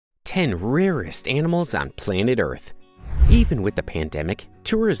10 rarest animals on planet Earth. Even with the pandemic,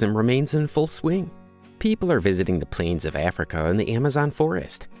 tourism remains in full swing. People are visiting the plains of Africa and the Amazon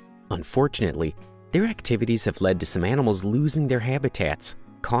forest. Unfortunately, their activities have led to some animals losing their habitats,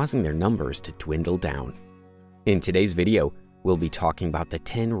 causing their numbers to dwindle down. In today's video, we'll be talking about the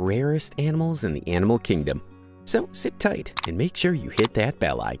 10 rarest animals in the animal kingdom. So sit tight and make sure you hit that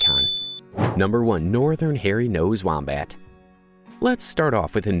bell icon. Number 1. Northern Hairy-Nosed Wombat. Let's start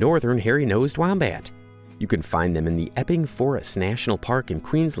off with the Northern Hairy-Nosed Wombat. You can find them in the Epping Forest National Park in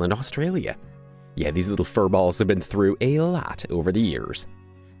Queensland, Australia. Yeah, these little furballs have been through a lot over the years.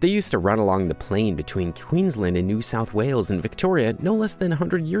 They used to run along the plain between Queensland and New South Wales and Victoria no less than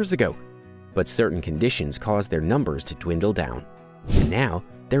 100 years ago. But certain conditions caused their numbers to dwindle down. And now,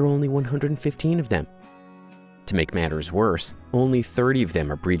 there are only 115 of them. To make matters worse, only 30 of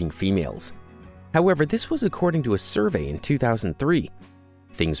them are breeding females. However, this was according to a survey in 2003.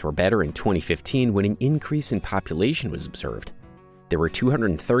 Things were better in 2015 when an increase in population was observed. There were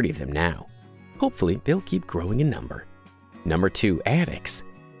 230 of them now. Hopefully, they'll keep growing in number. Number 2. Addax.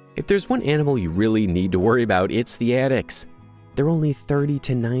 If there's one animal you really need to worry about, it's the Addax. There are only 30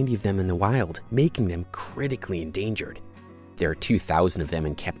 to 90 of them in the wild, making them critically endangered. There are 2,000 of them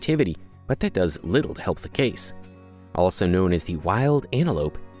in captivity, but that does little to help the case. Also known as the wild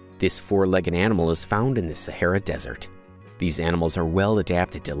antelope, this four-legged animal is found in the Sahara Desert. These animals are well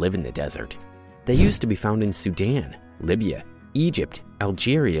adapted to live in the desert. They used to be found in Sudan, Libya, Egypt,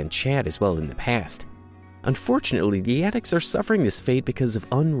 Algeria, and Chad as well in the past. Unfortunately, the Addax are suffering this fate because of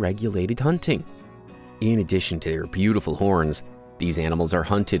unregulated hunting. In addition to their beautiful horns, these animals are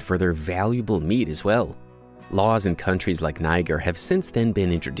hunted for their valuable meat as well. Laws in countries like Niger have since then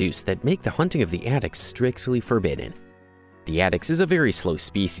been introduced that make the hunting of the Addax strictly forbidden. The Addax is a very slow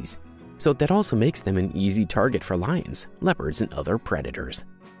species, so that also makes them an easy target for lions, leopards, and other predators.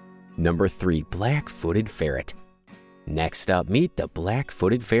 Number 3. Black-footed ferret. Next up, meet the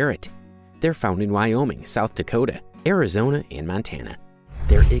black-footed ferret. They're found in Wyoming, South Dakota, Arizona, and Montana.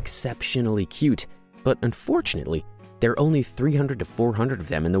 They're exceptionally cute, but unfortunately, there are only 300 to 400 of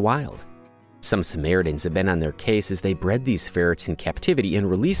them in the wild. Some Samaritans have been on their case as they bred these ferrets in captivity and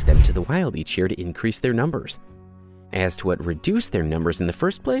released them to the wild each year to increase their numbers. As to what reduced their numbers in the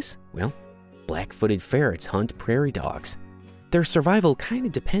first place, well, black-footed ferrets hunt prairie dogs. Their survival kind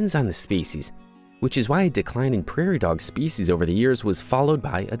of depends on the species, which is why a decline in prairie dog species over the years was followed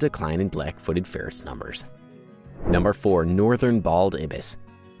by a decline in black-footed ferrets numbers. Number 4. Northern Bald Ibis.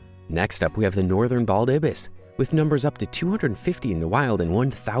 Next up, we have the Northern Bald Ibis, with numbers up to 250 in the wild and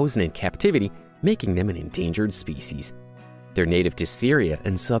 1,000 in captivity, making them an endangered species. They're native to Syria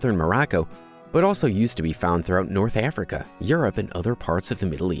and southern Morocco, but also used to be found throughout North Africa, Europe, and other parts of the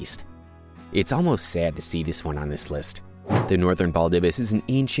Middle East. It's almost sad to see this one on this list. The Northern Bald Ibis is an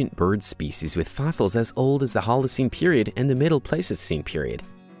ancient bird species with fossils as old as the Holocene period and the Middle Pleistocene period.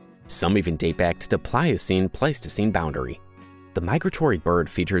 Some even date back to the Pliocene-Pleistocene boundary. The migratory bird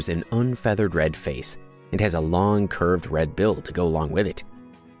features an unfeathered red face and has a long, curved red bill to go along with it.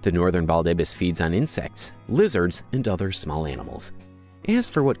 The Northern Bald Ibis feeds on insects, lizards, and other small animals.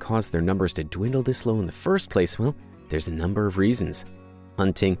 As for what caused their numbers to dwindle this low in the first place, well, there's a number of reasons.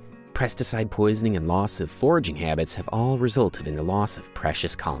 Hunting, pesticide poisoning, and loss of foraging habits have all resulted in the loss of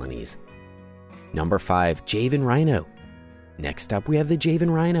precious colonies. Number 5. Javan Rhino. Next up, we have the Javan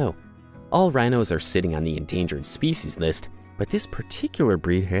Rhino. All rhinos are sitting on the endangered species list, but this particular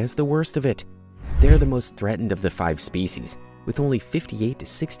breed has the worst of it. They're the most threatened of the 5 species, with only 58 to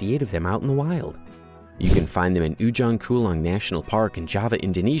 68 of them out in the wild. You can find them in Ujung Kulon National Park in Java,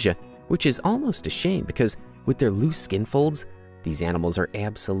 Indonesia, which is almost a shame because with their loose skin folds, these animals are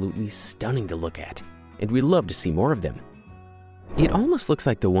absolutely stunning to look at, and we love to see more of them. It almost looks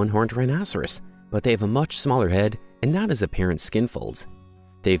like the one-horned rhinoceros, but they have a much smaller head and not as apparent skin folds.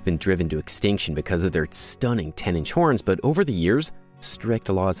 They've been driven to extinction because of their stunning 10-inch horns, but over the years, strict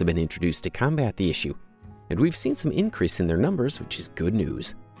laws have been introduced to combat the issue, and we've seen some increase in their numbers, which is good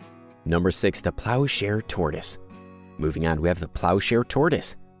news. Number 6. The Ploughshare Tortoise. Moving on, we have the Ploughshare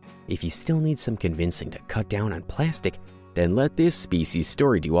Tortoise. If you still need some convincing to cut down on plastic, then let this species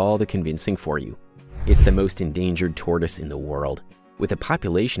story do all the convincing for you. It's the most endangered tortoise in the world, with a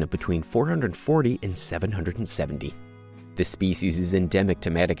population of between 440 and 770. The species is endemic to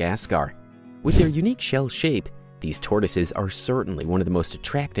Madagascar. With their unique shell shape, these tortoises are certainly one of the most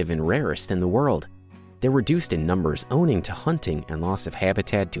attractive and rarest in the world. They're reduced in numbers owing to hunting and loss of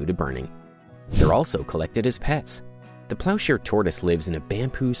habitat due to burning. They're also collected as pets. The Ploughshare tortoise lives in a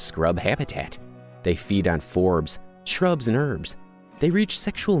bamboo scrub habitat. They feed on forbs, shrubs, and herbs. They reach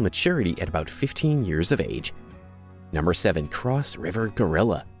sexual maturity at about 15 years of age. Number 7. Cross River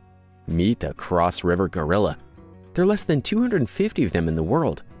Gorilla. Meet the cross-river gorilla. There are less than 250 of them in the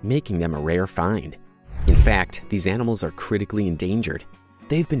world, making them a rare find. In fact, these animals are critically endangered.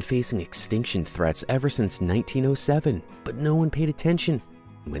 They've been facing extinction threats ever since 1907, but no one paid attention.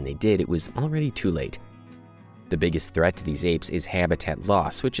 When they did, it was already too late. The biggest threat to these apes is habitat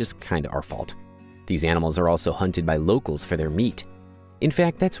loss, which is kinda our fault. These animals are also hunted by locals for their meat. In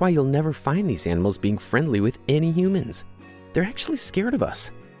fact, that's why you'll never find these animals being friendly with any humans. They're actually scared of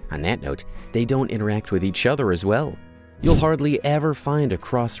us. On that note, they don't interact with each other as well. You'll hardly ever find a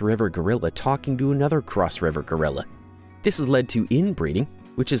cross-river gorilla talking to another cross-river gorilla. This has led to inbreeding,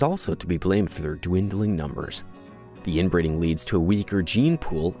 which is also to be blamed for their dwindling numbers. The inbreeding leads to a weaker gene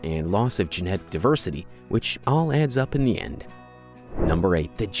pool and loss of genetic diversity, which all adds up in the end. Number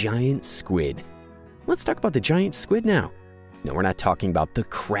 8, the giant squid. Let's talk about the giant squid now. No, we're not talking about the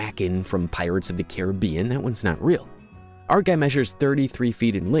Kraken from Pirates of the Caribbean. That one's not real. Our guy measures 33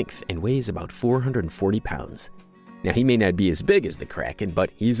 feet in length and weighs about 440 pounds. Now, he may not be as big as the Kraken,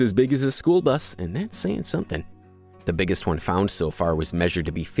 but he's as big as a school bus, and that's saying something. The biggest one found so far was measured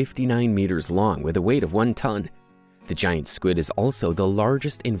to be 59 meters long with a weight of 1 ton. The giant squid is also the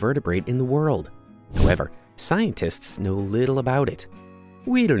largest invertebrate in the world. However, scientists know little about it.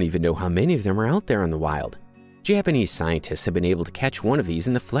 We don't even know how many of them are out there in the wild. Japanese scientists have been able to catch one of these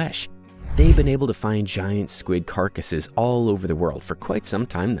in the flesh. They've been able to find giant squid carcasses all over the world for quite some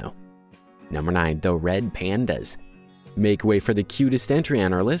time though. Number 9, the red pandas. Make way for the cutest entry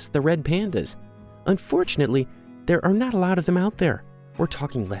on our list, the red pandas. Unfortunately, there are not a lot of them out there. We're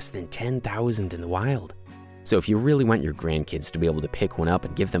talking less than 10,000 in the wild. So if you really want your grandkids to be able to pick one up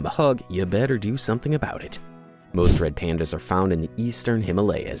and give them a hug, you better do something about it. Most red pandas are found in the eastern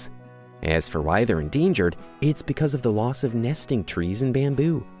Himalayas. As for why they're endangered, it's because of the loss of nesting trees and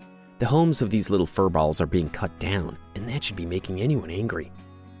bamboo. The homes of these little furballs are being cut down, and that should be making anyone angry.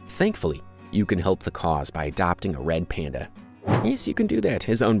 Thankfully, you can help the cause by adopting a red panda. Yes, you can do that,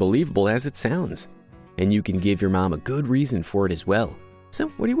 as unbelievable as it sounds. And you can give your mom a good reason for it as well. So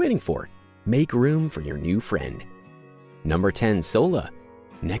what are you waiting for? Make room for your new friend. Number 10, Saola.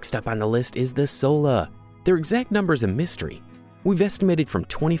 Next up on the list is the Saola. Their exact number is a mystery. We've estimated from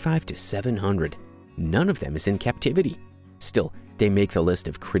 25 to 700. None of them is in captivity. Still, they make the list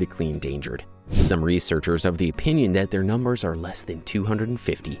of critically endangered. Some researchers are of the opinion that their numbers are less than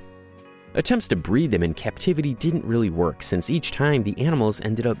 250. Attempts to breed them in captivity didn't really work since each time the animals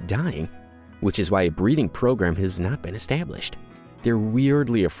ended up dying, which is why a breeding program has not been established. They're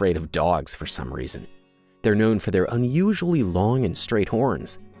weirdly afraid of dogs for some reason. They're known for their unusually long and straight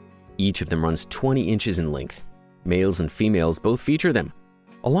horns. Each of them runs 20 inches in length. Males and females both feature them.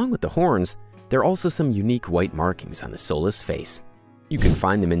 Along with the horns, there are also some unique white markings on the Saola's face. You can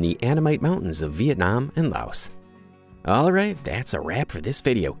find them in the Annamite Mountains of Vietnam and Laos. Alright, that's a wrap for this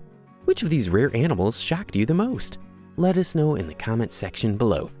video. Which of these rare animals shocked you the most? Let us know in the comment section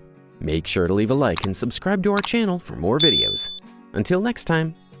below. Make sure to leave a like and subscribe to our channel for more videos. Until next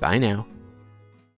time, bye now.